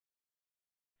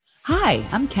Hi,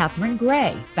 I'm Catherine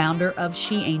Gray, founder of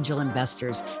She Angel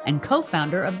Investors and co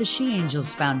founder of the She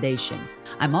Angels Foundation.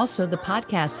 I'm also the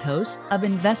podcast host of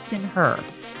Invest in Her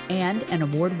and an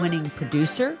award winning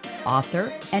producer,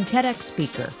 author, and TEDx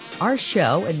speaker. Our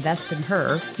show, Invest in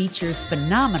Her, features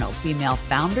phenomenal female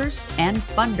founders and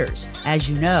funders. As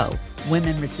you know,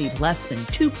 women receive less than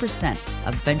 2%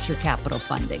 of venture capital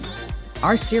funding.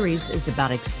 Our series is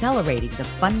about accelerating the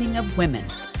funding of women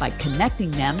by connecting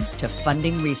them to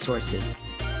funding resources.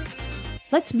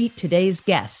 Let's meet today's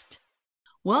guest.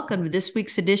 Welcome to this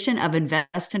week's edition of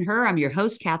Invest in Her. I'm your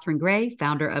host, Catherine Gray,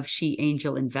 founder of She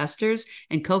Angel Investors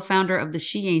and co-founder of the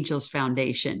She Angels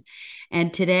Foundation.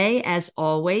 And today, as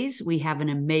always, we have an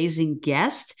amazing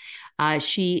guest.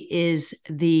 She is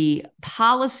the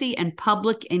policy and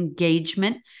public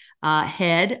engagement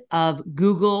head of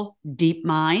Google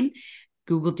DeepMind.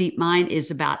 Google DeepMind is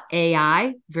about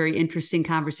AI. Very interesting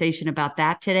conversation about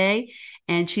that today.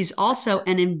 And she's also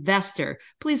an investor.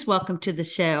 Please welcome to the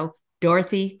show,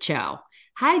 Dorothy Chou.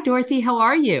 Hi, Dorothy. How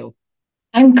are you?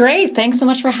 I'm great. Thanks so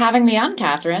much for having me on,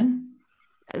 Catherine.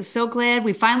 So glad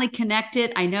we finally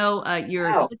connected. I know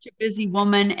you're Oh, such a busy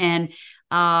woman, and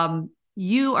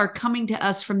you are coming to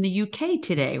us from the UK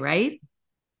today, right?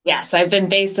 yes, I've been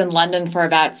based in London for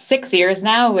about 6 years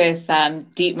now with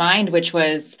DeepMind, which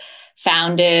was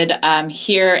founded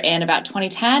here in about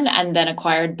 2010 and then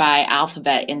acquired by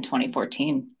Alphabet in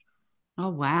 2014. Oh,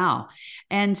 wow.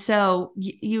 And so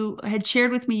you had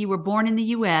shared with me you were born in the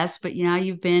US, but now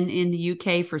you've been in the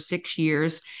UK for 6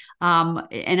 years.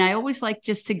 And I always like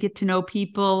just to get to know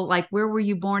people, like where were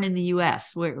you born in the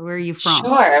US? Where are you from?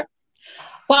 Sure.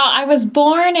 Well, I was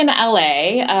born in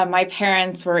LA. My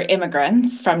parents were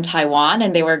immigrants from Taiwan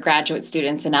and they were graduate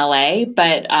students in LA,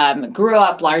 but grew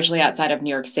up largely outside of New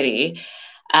York City.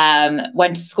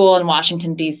 Went to school in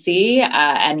Washington, D.C.,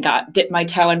 and got dipped my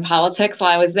toe in politics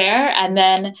while I was there, and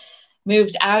then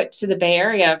moved out to the Bay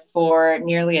Area for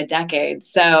nearly a decade.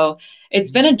 So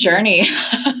it's been a journey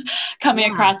coming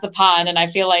Yeah. across the pond, and I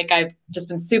feel like I've just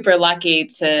been super lucky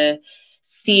to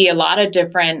see a lot of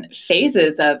different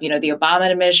phases of, the Obama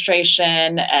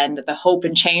administration and the hope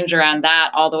and change around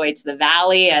that, all the way to the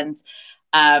Valley and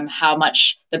how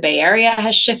much the Bay Area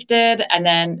has shifted, and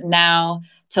then now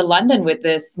to London with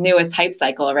this newest hype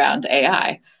cycle around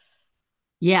AI.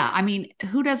 Yeah. I mean,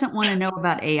 who doesn't want to know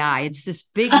about AI? It's this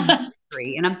big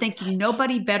mystery. And I'm thinking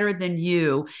nobody better than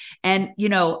you. And,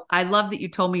 I love that you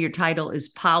told me your title is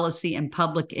Policy and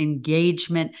Public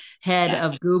Engagement Head Yes.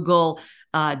 of Google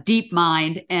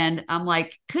DeepMind. And I'm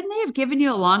like, couldn't they have given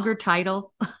you a longer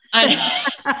title? I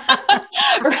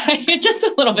know. Right. Just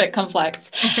a little bit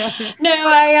complex. But No,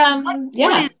 what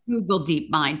yeah, is Google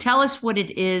DeepMind? Tell us what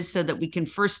it is so that we can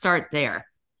first start there.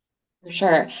 for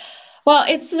sure. Well,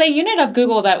 it's the unit of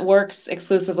Google that works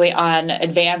exclusively on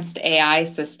advanced AI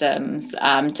systems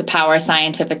to power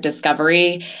scientific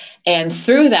discovery. And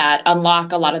through that,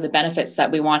 unlock a lot of the benefits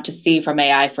that we want to see from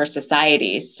AI for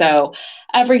society. So,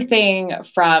 everything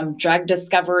from drug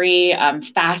discovery,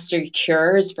 faster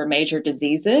cures for major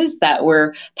diseases that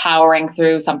we're powering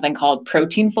through something called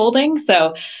protein folding.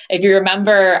 So, if you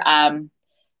remember,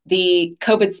 the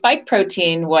COVID spike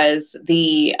protein was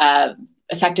the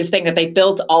effective thing that they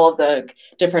built all of the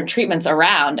different treatments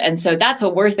around. And so that's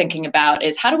what we're thinking about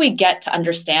is how do we get to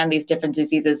understand these different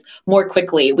diseases more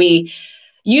quickly? We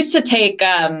used to take,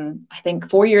 I think,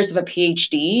 4 years of a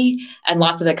PhD and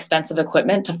lots of expensive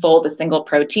equipment to fold a single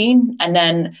protein. And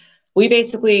then we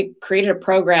basically created a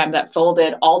program that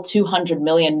folded all 200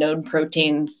 million known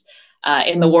proteins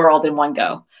in the world in one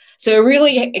go. So it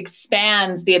really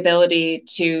expands the ability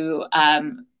to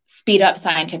speed up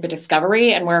scientific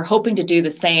discovery. And we're hoping to do the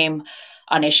same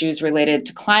on issues related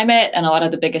to climate and a lot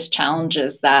of the biggest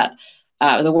challenges that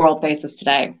the world faces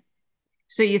today.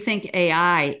 So you think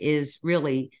AI is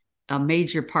really a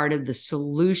major part of the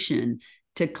solution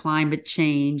to climate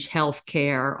change,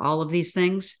 healthcare, all of these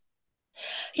things?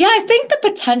 Yeah, I think the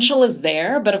potential is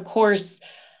there, but of course,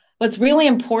 what's really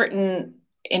important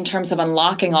in terms of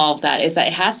unlocking all of that is that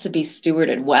it has to be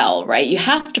stewarded well, right? You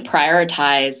have to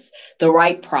prioritize the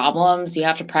right problems. You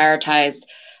have to prioritize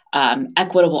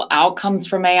equitable outcomes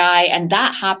from AI. And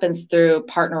that happens through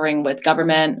partnering with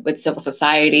government, with civil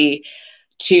society,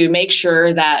 to make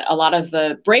sure that a lot of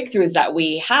the breakthroughs that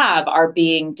we have are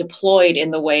being deployed in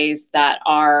the ways that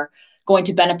are going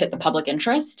to benefit the public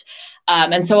interest.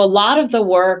 And so a lot of the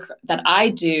work that I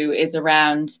do is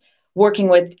around working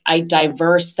with a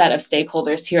diverse set of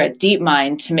stakeholders here at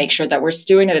DeepMind to make sure that we're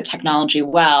stewarding the technology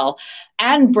well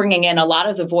and bringing in a lot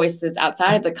of the voices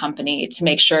outside of the company to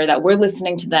make sure that we're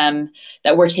listening to them,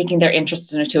 that we're taking their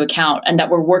interests into account, and that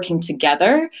we're working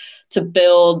together to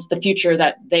build the future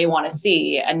that they want to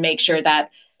see and make sure that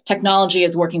technology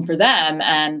is working for them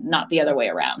and not the other way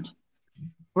around.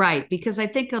 Right, because I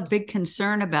think a big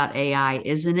concern about AI,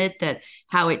 isn't it, that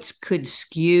how it could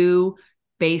skew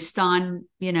based on,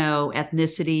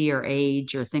 ethnicity or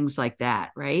age or things like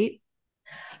that, right?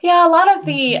 Yeah, a lot of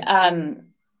the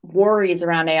worries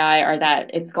around AI are that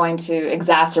it's going to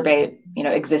exacerbate,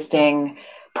 existing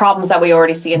problems that we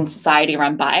already see in society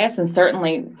around bias. And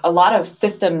certainly a lot of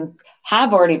systems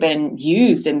have already been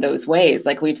used in those ways.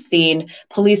 Like we've seen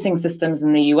policing systems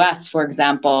in the US, for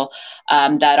example,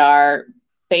 that are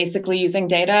basically using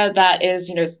data that is,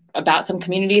 about some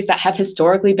communities that have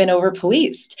historically been over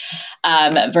policed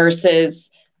versus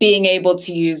being able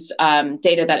to use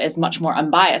data that is much more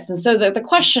unbiased. And so the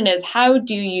question is, how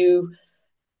do you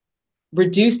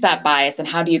reduce that bias and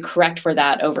how do you correct for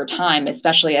that over time,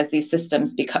 especially as these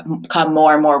systems become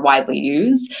more and more widely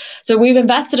used? So we've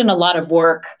invested in a lot of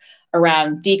work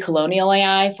around decolonial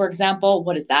AI, for example.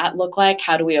 What does that look like?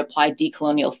 How do we apply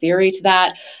decolonial theory to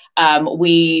that?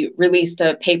 We released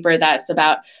a paper that's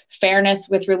about fairness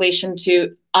with relation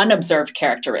to unobserved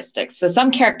characteristics. So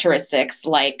some characteristics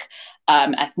like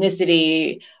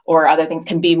ethnicity or other things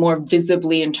can be more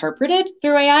visibly interpreted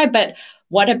through AI, but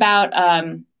what about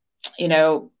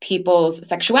people's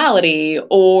sexuality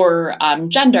or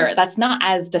gender? That's not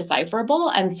as decipherable.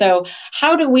 And so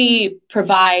how do we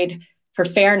provide for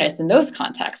fairness in those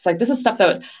contexts? Like this is stuff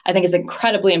that I think is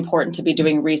incredibly important to be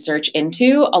doing research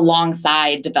into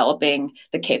alongside developing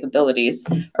the capabilities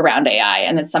around AI.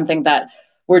 And it's something that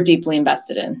we're deeply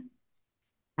invested in.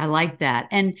 I like that.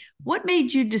 And what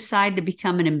made you decide to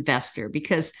become an investor?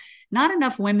 Because not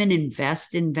enough women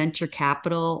invest in venture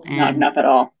capital, Not and enough at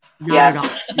all. not at Yes.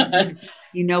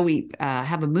 all. We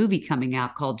have a movie coming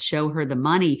out called Show Her the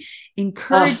Money, Oh,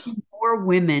 encouraging more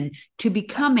women to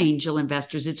become angel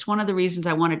investors. It's one of the reasons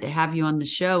I wanted to have you on the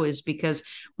show, is because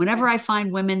whenever I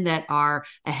find women that are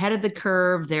ahead of the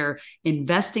curve, they're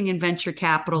investing in venture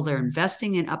capital, they're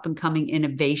investing in up and coming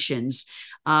innovations.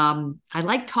 I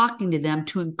like talking to them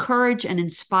to encourage and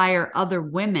inspire other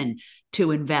women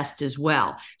to invest as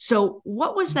well. So,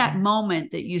 what was that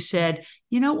moment that you said,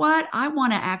 you know what? I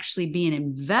want to actually be an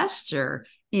investor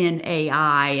in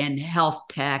AI and health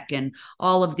tech and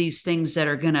all of these things that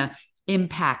are going to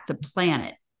impact the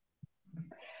planet?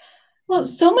 well,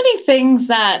 so many things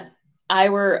that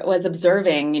was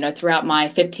observing, throughout my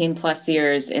 15 plus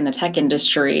years in the tech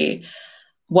industry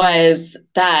was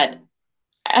that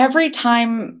every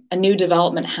time a new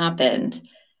development happened,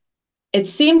 it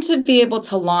seemed to be able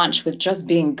to launch with just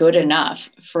being good enough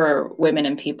for women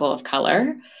and people of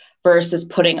color versus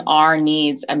putting our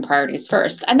needs and priorities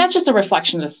first. And that's just a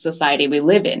reflection of the society we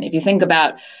live in. If you think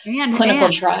about And clinical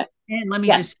and trial, and let me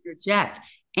yes, just interject.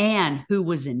 And who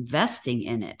was investing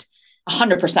in it?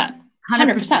 100%, 100%.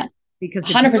 100%, Because if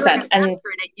you're an 100%. And investor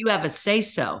in it, you have a say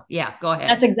so. Yeah, go that's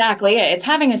ahead. exactly it. It's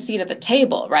having a seat at the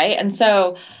table, right? And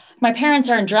so my parents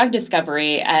are in drug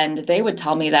discovery, and they would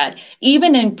tell me that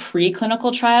even in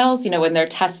preclinical trials, when they're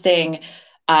testing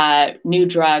new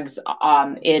drugs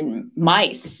in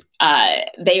mice,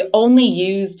 they only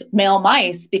used male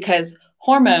mice because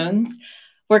hormones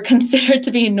were considered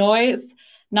to be noise,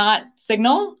 not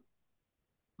signal.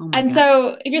 Oh my And God.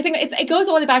 so if you're thinking, it goes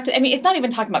all the way back to, I mean, it's not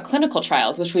even talking about clinical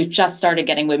trials, which we've just started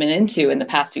getting women into in the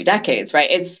past few decades,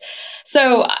 right? It's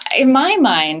so in my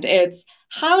mind, it's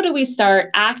how do we start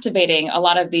activating a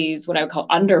lot of these, what I would call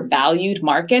undervalued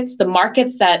markets, the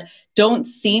markets that don't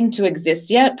seem to exist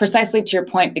yet, precisely to your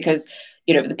point, because,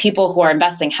 the people who are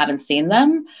investing haven't seen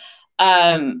them.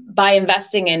 By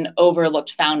investing in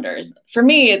overlooked founders. For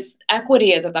me, it's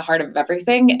equity is at the heart of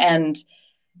everything. And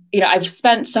I've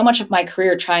spent so much of my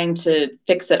career trying to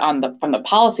fix it from the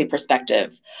policy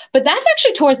perspective, but that's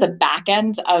actually towards the back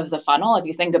end of the funnel. If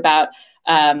you think about,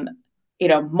 um,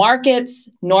 markets,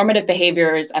 normative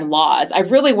behaviors, and laws,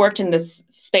 I've really worked in this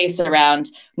space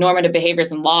around normative behaviors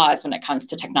and laws when it comes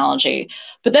to technology.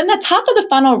 But then the top of the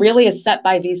funnel really is set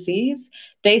by VCs.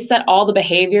 They set all the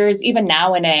behaviors, even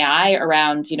now in AI,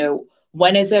 around,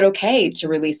 when is it okay to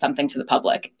release something to the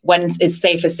public? When is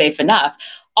safe enough?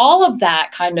 All of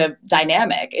that kind of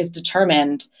dynamic is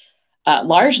determined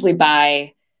largely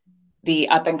by the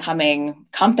up and coming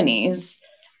companies,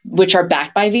 which are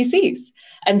backed by VCs.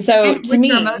 And so And to which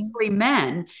are me, mostly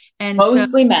men. And so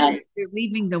mostly men. they're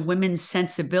leaving the women's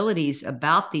sensibilities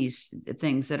about these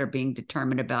things that are being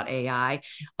determined about AI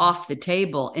off the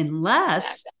table,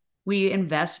 unless we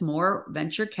invest more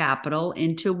venture capital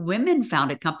into women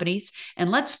founded companies. And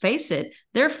let's face it,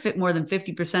 they're more than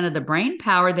 50% of the brain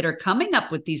power that are coming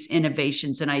up with these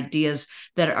innovations and ideas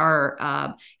that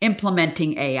are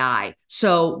implementing AI.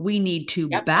 So we need to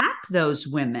Yep, back those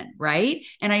women, right?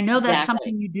 And I know that's exactly.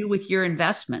 something you do with your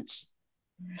investments.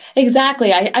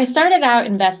 Exactly. I started out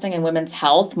investing in women's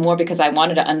health more because I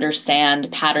wanted to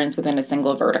understand patterns within a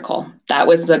single vertical. That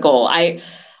was the goal. I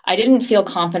didn't feel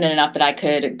confident enough that I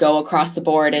could go across the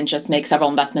board and just make several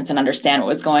investments and understand what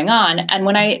was going on. And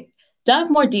when I dug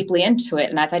more deeply into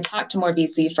it, and as I talked to more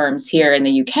VC firms here in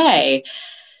the UK,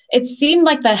 it seemed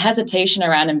like the hesitation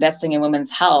around investing in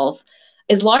women's health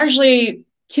is largely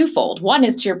twofold. One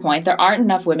is, to your point, there aren't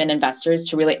enough women investors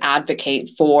to really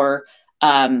advocate for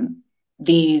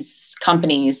these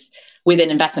companies within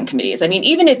investment committees. I mean,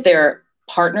 even if they're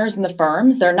partners in the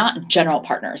firms, they're not general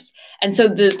partners. And so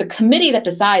the committee that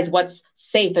decides what's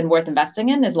safe and worth investing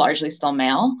in is largely still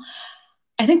male.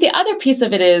 I think the other piece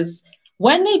of it is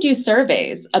when they do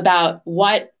surveys about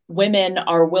what women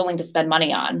are willing to spend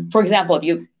money on. For example, if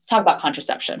you talk about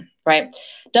contraception, right?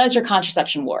 Does your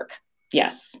contraception work?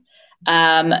 Yes.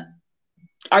 Um,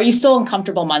 are you still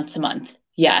uncomfortable month to month?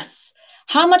 Yes.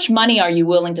 How much money are you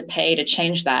willing to pay to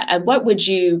change that? And what would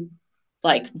you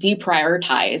like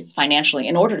deprioritize financially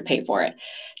in order to pay for it?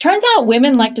 Turns out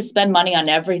women like to spend money on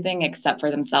everything except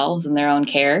for themselves and their own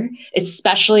care,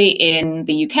 especially in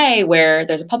the UK where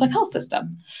there's a public health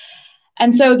system.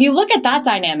 And so if you look at that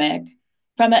dynamic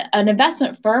from an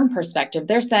investment firm perspective,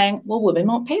 they're saying, well, women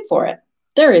won't pay for it.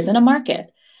 There isn't a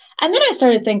market. And then I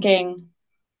started thinking,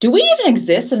 do we even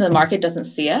exist if the market doesn't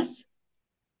see us?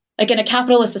 Like in a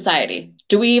capitalist society,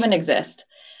 do we even exist?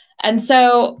 And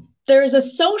so there's a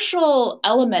social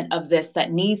element of this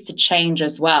that needs to change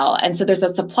as well. And so there's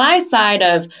a supply side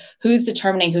of who's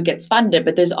determining who gets funded,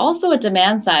 but there's also a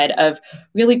demand side of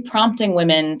really prompting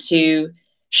women to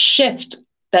shift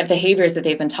that behaviors that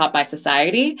they've been taught by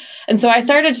society. And so I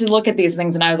started to look at these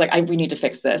things and I was like, we need to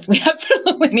fix this. We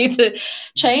absolutely need to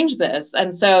change this.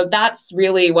 And so that's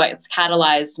really what's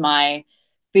catalyzed my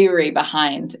theory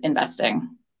behind investing.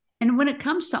 And when it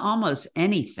comes to almost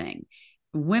anything,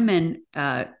 women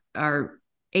are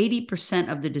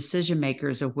 80% of the decision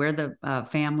makers of where the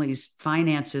family's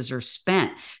finances are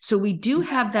spent. So we do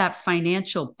have that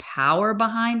financial power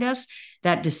behind us,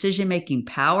 that decision making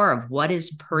power of what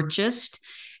is purchased.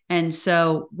 And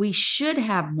so we should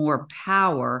have more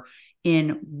power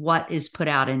in what is put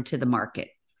out into the market.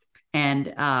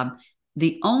 And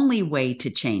the only way to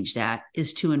change that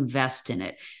is to invest in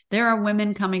it. There are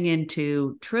women coming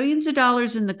into trillions of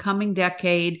dollars in the coming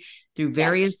decade through Yes,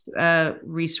 various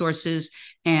resources,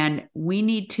 and we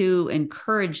need to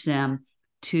encourage them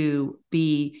to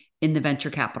be in the venture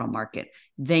capital market.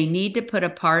 They need to put a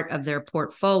part of their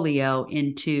portfolio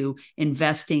into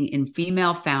investing in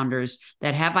female founders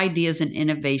that have ideas and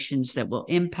innovations that will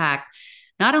impact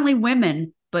not only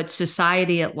women, but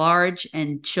society at large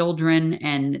and children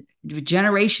and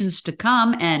generations to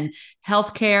come and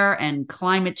healthcare and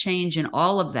climate change and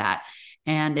all of that.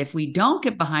 And if we don't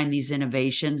get behind these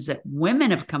innovations that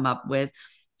women have come up with,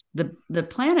 the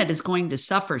planet is going to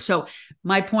suffer. So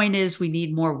my point is we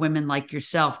need more women like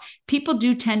yourself. People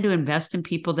do tend to invest in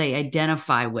people they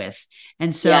identify with.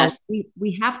 And so yes,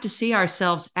 we have to see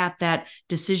ourselves at that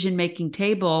decision-making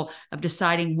table of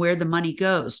deciding where the money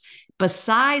goes.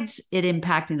 Besides it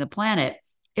impacting the planet,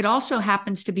 it also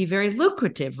happens to be very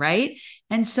lucrative, right?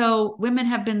 And so women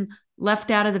have been left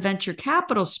out of the venture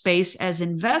capital space as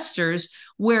investors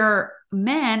where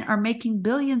men are making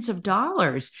billions of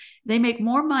dollars. They make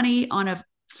more money on a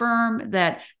firm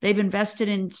that they've invested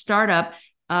in startup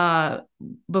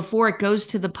before it goes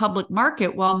to the public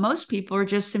market, while most people are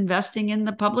just investing in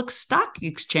the public stock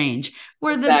exchange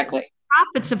where the exactly.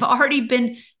 profits have already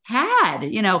been had.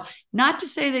 Not to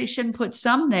say they shouldn't put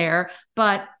some there,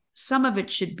 but some of it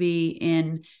should be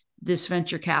in this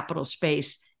venture capital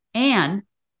space. And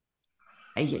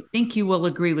I think you will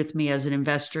agree with me as an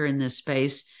investor in this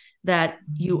space that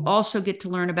you also get to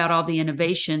learn about all the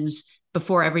innovations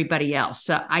before everybody else.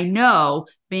 So I know,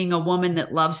 being a woman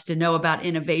that loves to know about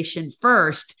innovation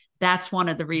first, that's one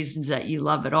of the reasons that you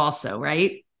love it also,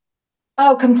 right?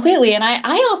 Oh, completely. And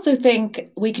I also think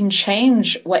we can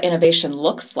change what innovation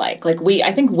looks like.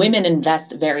 I think women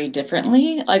invest very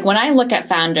differently. Like when I look at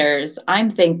founders,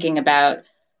 I'm thinking about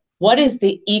what is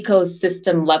the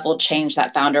ecosystem level change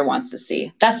that founder wants to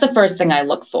see. That's the first thing I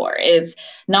look for is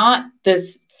not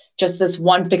this just this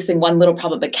one fixing one little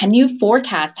problem, but can you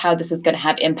forecast how this is going to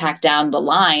have impact down the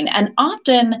line? And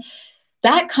often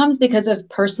that comes because of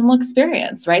personal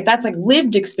experience, right? That's like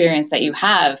lived experience that you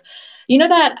have. You know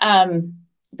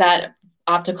that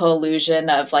optical illusion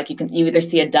of like you either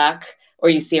see a duck or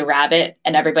you see a rabbit,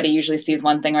 and everybody usually sees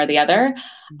one thing or the other.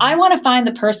 I want to find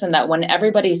the person that when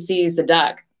everybody sees the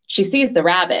duck, she sees the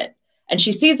rabbit, and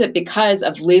she sees it because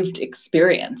of lived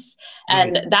experience.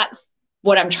 Right. And that's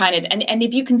what I'm trying to, and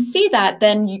if you can see that,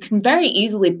 then you can very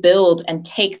easily build and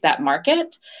take that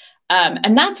market.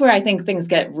 And that's where I think things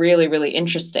get really, really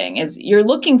interesting is you're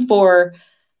looking for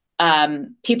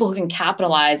people who can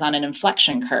capitalize on an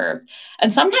inflection curve.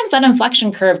 And sometimes that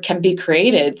inflection curve can be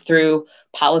created through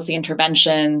policy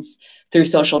interventions, through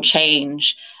social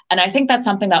change. And I think that's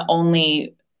something that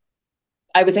only,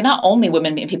 I would say, not only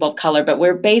women and people of color, but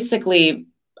we're basically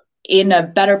in a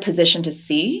better position to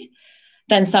see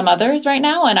than some others right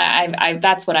now. And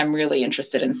that's what I'm really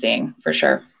interested in seeing for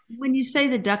sure. When you say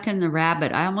the duck and the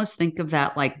rabbit, I almost think of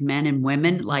that like men and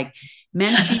women. Like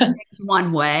men see things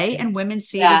one way and women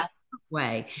see it a Yeah. different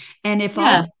way. And if all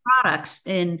Yeah. the products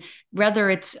in whether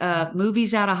it's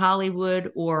movies out of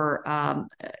Hollywood or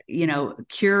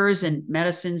cures and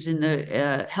medicines in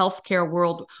the healthcare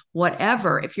world,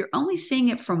 whatever, if you're only seeing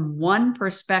it from one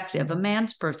perspective, a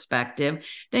man's perspective,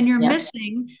 then you're Yeah.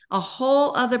 missing a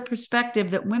whole other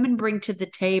perspective that women bring to the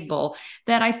table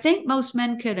that I think most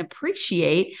men can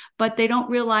appreciate, but they don't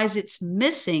realize it's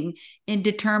missing in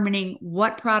determining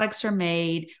what products are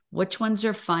made, which ones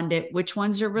are funded, which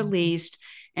ones are released,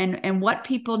 and what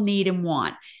people need and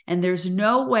want. And there's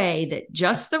no way that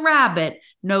just the rabbit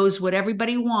knows what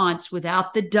everybody wants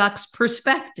without the duck's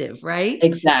perspective, right?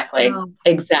 Exactly. So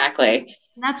Exactly.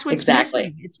 that's what's Exactly.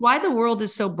 missing. It's why the world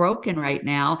is so broken right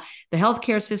now. The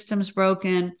healthcare system's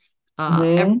broken.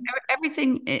 Hmm.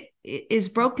 Everything is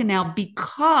broken now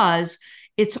because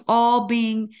it's all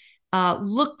being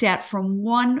looked at from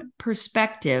one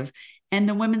perspective, and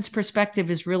the women's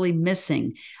perspective is really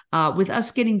missing. With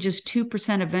us getting just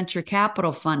 2% of venture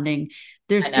capital funding, I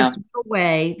there's know. just no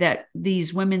way that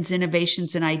these women's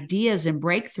innovations and ideas and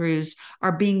breakthroughs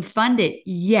are being funded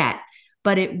yet,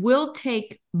 but it will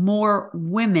take more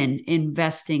women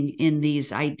investing in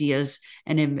these ideas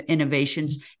and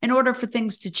innovations in order for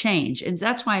things to change. And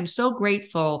that's why I'm so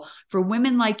grateful for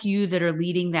women like you that are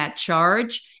leading that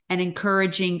charge and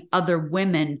encouraging other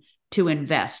women to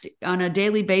invest. On a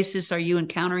daily basis, are you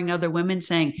encountering other women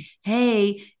saying,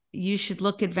 hey, you should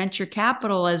look at venture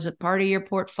capital as a part of your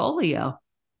portfolio?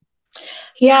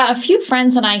 Yeah, a few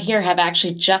friends and I here have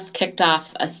actually just kicked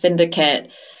off a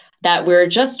syndicate that we're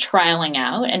just trialing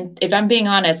out. And if I'm being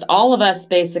honest, all of us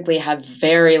basically have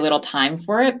very little time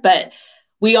for it, but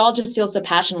we all just feel so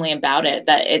passionately about it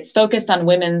that it's focused on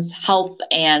women's health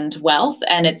and wealth.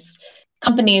 And it's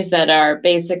companies that are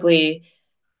basically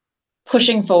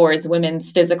pushing forwards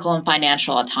women's physical and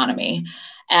financial autonomy.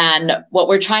 And what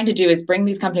we're trying to do is bring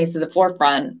these companies to the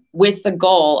forefront with the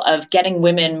goal of getting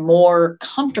women more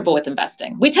comfortable with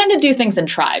investing. We tend to do things in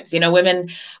tribes.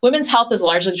 Women's health is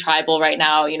largely tribal right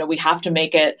now. We have to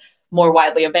make it more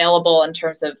widely available in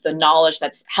terms of the knowledge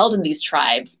that's held in these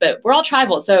tribes, but we're all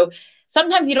tribal. So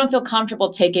sometimes you don't feel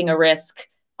comfortable taking a risk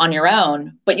on your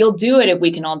own, but you'll do it if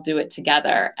we can all do it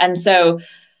together. And so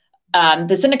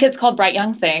the syndicate's called Bright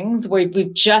Young Things.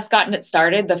 We've just gotten it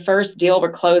started. The first deal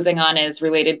we're closing on is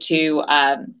related to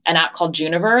an app called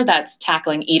Juniver that's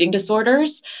tackling eating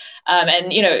disorders.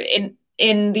 And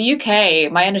in the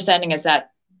UK, my understanding is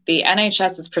that the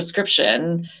NHS's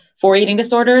prescription for eating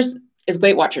disorders is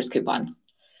Weight Watchers coupons.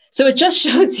 So it just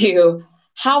shows you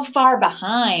how far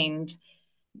behind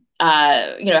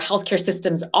healthcare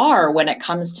systems are when it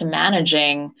comes to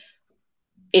managing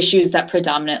issues that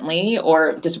predominantly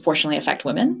or disproportionately affect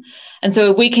women. And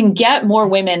so if we can get more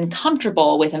women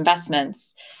comfortable with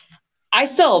investments, I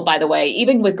still, by the way,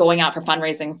 even with going out for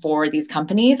fundraising for these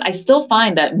companies, I still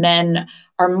find that men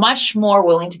are much more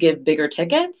willing to give bigger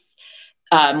tickets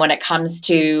when it comes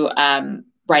to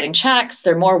writing checks.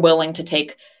 They're more willing to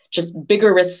take just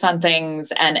bigger risks on things.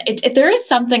 And there is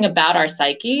something about our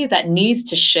psyche that needs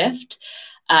to shift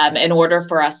in order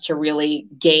for us to really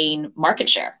gain market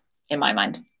share, in my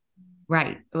mind.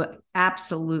 Right.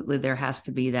 Absolutely. There has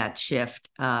to be that shift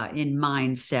in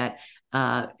mindset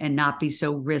and not be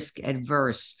so risk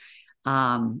adverse.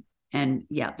 And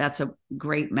yeah, that's a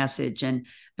great message. And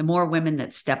the more women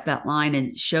that step that line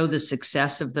and show the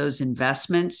success of those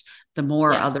investments, the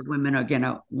more Yes. other women are going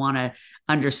to want to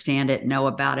understand it, know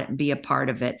about it, and be a part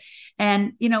of it.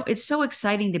 And, it's so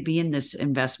exciting to be in this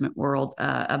investment world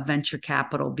of venture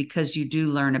capital because you do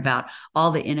learn about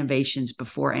all the innovations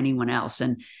before anyone else.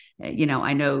 And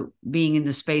I know being in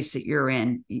the space that you're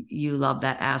in, you love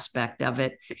that aspect of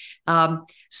it.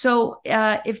 So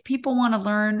if people want to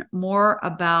learn more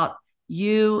about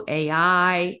you,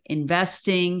 AI,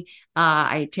 investing,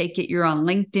 I take it you're on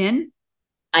LinkedIn.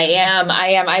 I am. I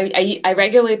am. I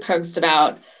regularly post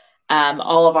about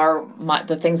all of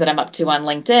the things that I'm up to on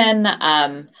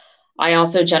LinkedIn. I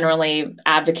also generally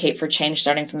advocate for change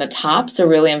starting from the top. So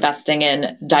really investing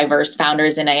in diverse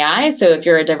founders in AI. So if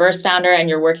you're a diverse founder and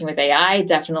you're working with AI,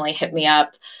 definitely hit me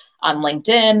up on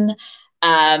LinkedIn.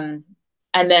 Um,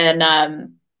 and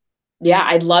then yeah,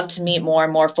 I'd love to meet more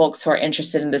and more folks who are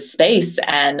interested in this space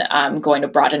and going to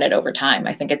broaden it over time.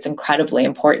 I think it's incredibly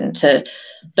important to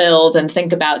build and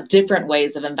think about different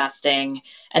ways of investing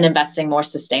and investing more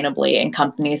sustainably in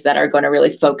companies that are going to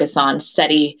really focus on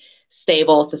steady,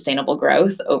 stable, sustainable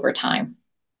growth over time.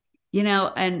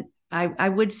 And I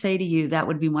would say to you that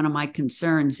would be one of my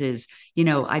concerns is,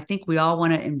 I think we all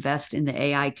want to invest in the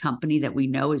AI company that we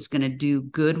know is going to do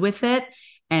good with it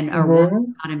and are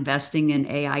Mm-hmm. not investing in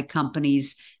AI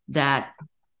companies that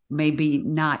maybe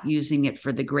not using it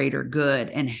for the greater good.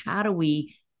 And how do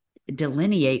we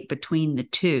delineate between the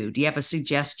two? Do you have a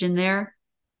suggestion there?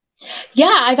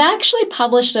 Yeah, I've actually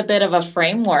published a bit of a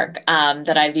framework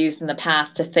that I've used in the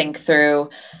past to think through,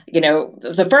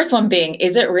 the first one being,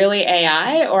 is it really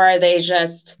AI or are they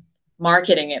just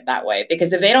marketing it that way?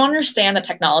 Because if they don't understand the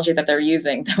technology that they're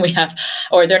using, then we have,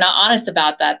 or they're not honest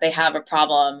about that, they have a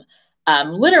problem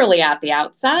literally at the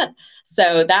outset.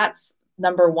 So that's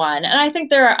number one. And I think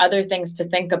there are other things to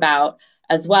think about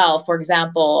as well. For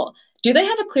example, do they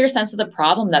have a clear sense of the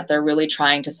problem that they're really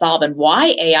trying to solve and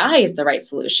why AI is the right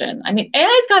solution? I mean,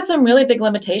 AI's got some really big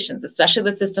limitations, especially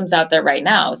the systems out there right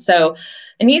now. So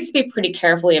it needs to be pretty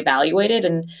carefully evaluated.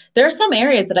 And there are some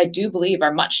areas that I do believe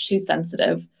are much too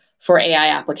sensitive for AI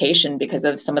application because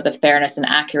of some of the fairness and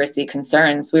accuracy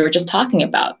concerns we were just talking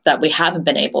about that we haven't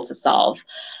been able to solve.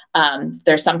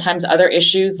 There's sometimes other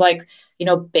issues like,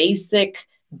 basic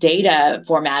data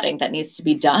formatting that needs to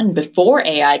be done before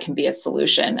AI can be a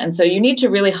solution. And so you need to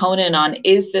really hone in on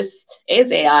is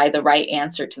AI the right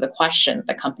answer to the question that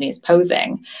the company is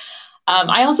posing?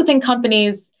 I also think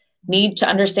companies need to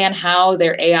understand how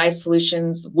their AI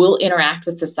solutions will interact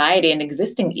with society and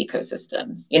existing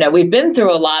ecosystems. We've been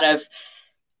through a lot of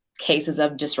cases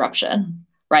of disruption,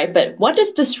 right? But what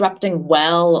does disrupting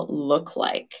well look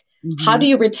like? How Mm-hmm. do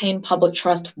you retain public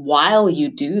trust while you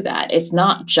do that? It's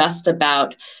not just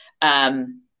about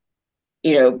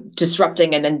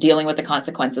disrupting and then dealing with the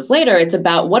consequences later. It's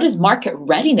about what does market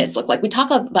readiness look like? We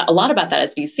talk a lot about that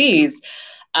as VCs.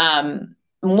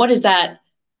 What is that?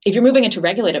 If you're moving into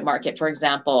regulated market, for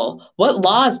example, what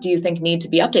laws do you think need to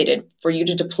be updated for you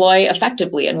to deploy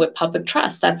effectively and with public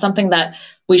trust? That's something that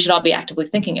we should all be actively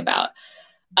thinking about.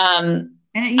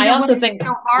 And you I know what? also It's think,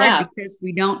 so hard yeah. because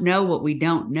we don't know what we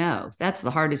don't know. That's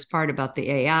the hardest part about the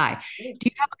AI. Do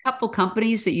you have a couple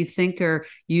companies that you think are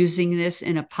using this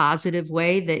in a positive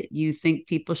way that you think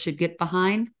people should get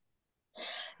behind?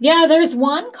 Yeah, there's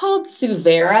one called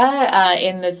Suvera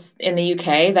in the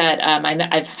UK that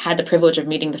I've had the privilege of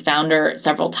meeting the founder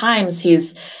several times.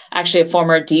 He's actually a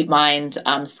former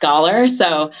DeepMind scholar.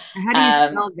 So How do you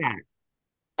um, spell that?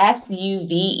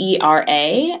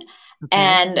 Suvera. Okay.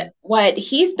 And what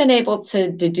he's been able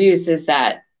to deduce is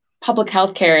that public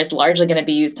health care is largely going to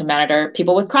be used to monitor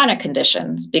people with chronic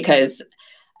conditions because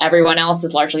everyone else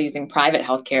is largely using private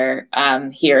healthcare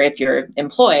here if you're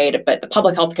employed, but the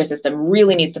public healthcare system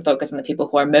really needs to focus on the people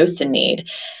who are most in need.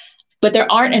 But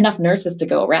there aren't enough nurses to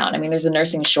go around. I mean, there's a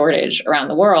nursing shortage around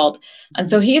the world. And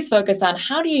so he's focused on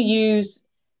how do you use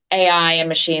AI and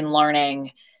machine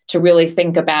learning to really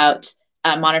think about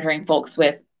monitoring folks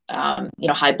with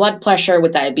high blood pressure,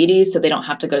 with diabetes, so they don't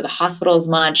have to go to the hospital as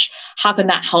much. How can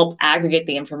that help aggregate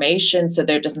the information so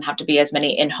there doesn't have to be as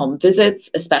many in-home visits,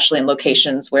 especially in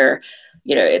locations where,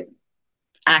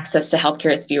 access to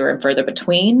healthcare is fewer and further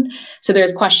between. So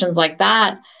there's questions like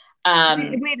that.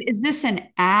 Wait, is this an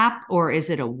app or is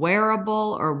it a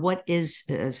wearable or what is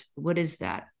this? What is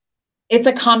that? It's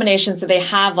a combination. So they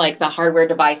have like the hardware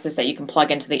devices that you can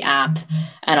plug into the app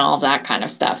and all of that kind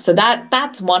of stuff. So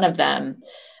that's one of them.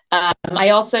 I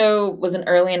also was an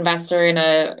early investor in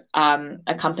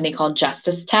a company called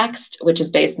Justice Text, which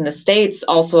is based in the States.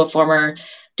 Also a former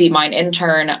DeepMind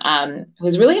intern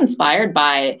who's really inspired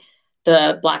by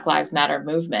the Black Lives Matter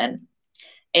movement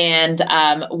and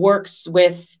works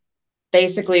with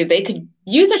basically they could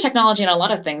use their technology in a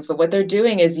lot of things, but what they're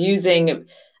doing is using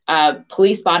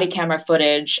police body camera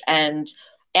footage and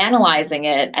analyzing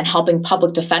it and helping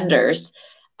public defenders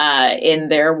in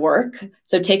their work.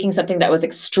 So taking something that was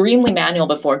extremely manual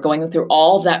before, going through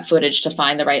all of that footage to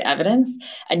find the right evidence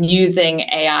and using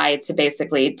AI to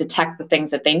basically detect the things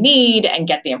that they need and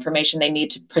get the information they need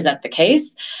to present the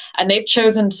case. And they've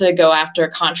chosen to go after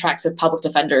contracts with public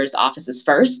defenders offices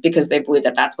first because they believe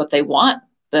that that's what they want.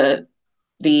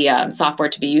 the software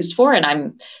to be used for. And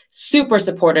I'm super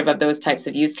supportive of those types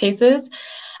of use cases.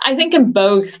 I think in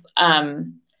both,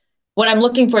 what I'm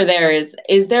looking for there is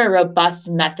there a robust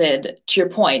method? To your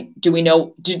point, do we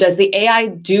know, does the AI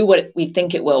do what we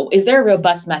think it will? Is there a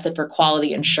robust method for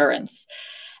quality assurance?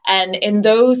 And in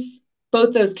both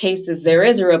those cases, there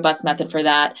is a robust method for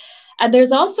that. And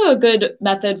there's also a good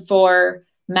method for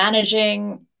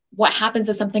managing what happens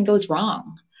if something goes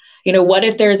wrong. What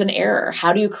if there's an error?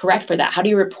 How do you correct for that? How do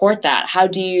you report that? How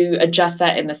do you adjust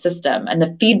that in the system? And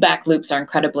the feedback loops are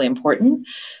incredibly important.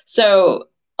 So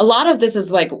a lot of this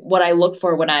is like what I look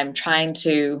for when I'm trying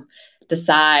to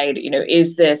decide,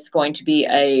 is this going to be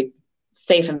a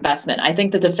safe investment? I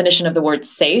think the definition of the word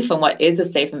safe and what is a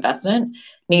safe investment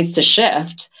needs to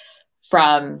shift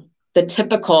from the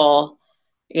typical,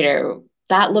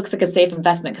 that looks like a safe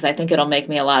investment because I think it'll make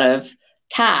me a lot of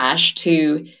cash,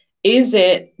 to is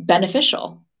it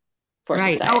beneficial for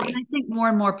Right. Oh, and society? I think more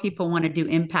and more people want to do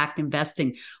impact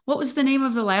investing. What was the name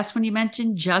of the last one you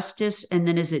mentioned? Justice, and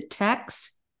then is it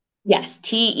Tex? Yes,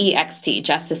 TEXT,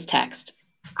 justice text.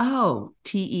 Oh,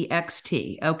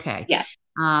 TEXT. Okay. Yeah,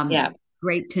 Um, yeah,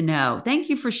 Great to know. Thank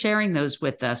you for sharing those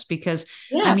with us because,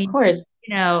 I yeah, of mean, course.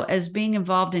 as being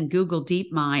involved in Google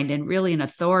DeepMind and really an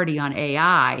authority on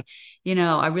AI,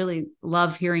 I really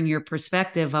love hearing your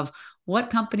perspective of what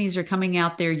companies are coming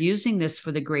out there using this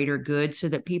for the greater good so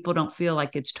that people don't feel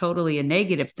like it's totally a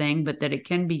negative thing, but that it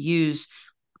can be used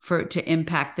to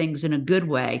impact things in a good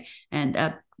way.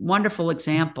 And wonderful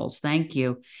examples. Thank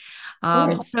you.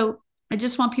 Of course. So I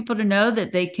just want people to know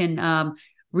that they can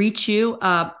reach you.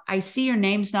 I see your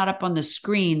name's not up on the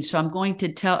screen, so I'm going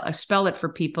to spell it for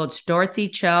people. It's Dorothy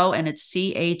Chou, and it's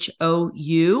Chou.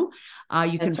 You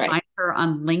can That's right. find her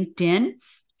on LinkedIn,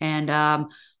 and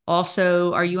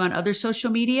also, are you on other social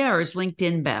media, or is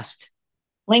LinkedIn best?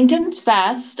 LinkedIn's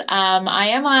best. I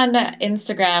am on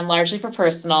Instagram largely for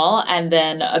personal and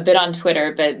then a bit on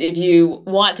Twitter, but if you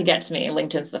want to get to me,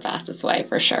 LinkedIn's the fastest way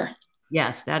for sure.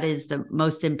 Yes, that is the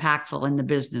most impactful in the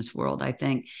business world, I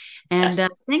think. And Yes.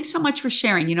 thanks so much for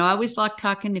sharing. I always like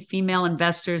talking to female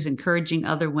investors, encouraging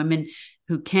other women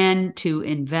who can to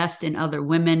invest in other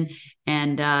women.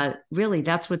 And really,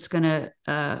 that's what's going to,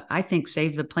 I think,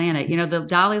 save the planet. The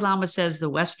Dalai Lama says the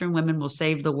Western women will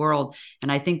save the world.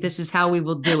 And I think this is how we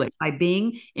will do it, by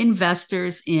being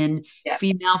investors in Yeah.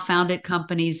 female founded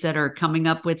companies that are coming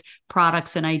up with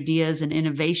products and ideas and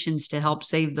innovations to help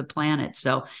save the planet.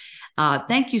 So,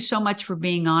 thank you so much for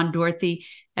being on, Dorothy.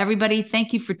 Everybody,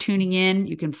 thank you for tuning in.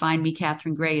 You can find me,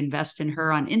 Catherine Gray, Invest in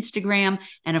Her on Instagram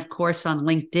and, of course, on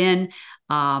LinkedIn.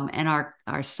 And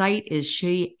our site is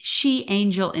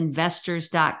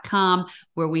sheangelinvestors.com,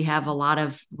 where we have a lot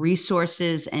of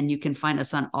resources, and you can find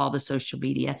us on all the social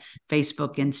media,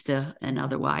 Facebook, Insta, and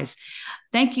otherwise.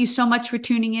 Thank you so much for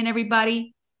tuning in,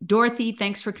 everybody. Dorothy,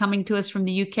 thanks for coming to us from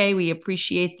the UK. We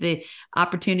appreciate the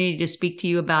opportunity to speak to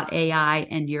you about AI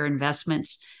and your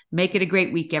investments. Make it a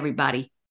great week, everybody.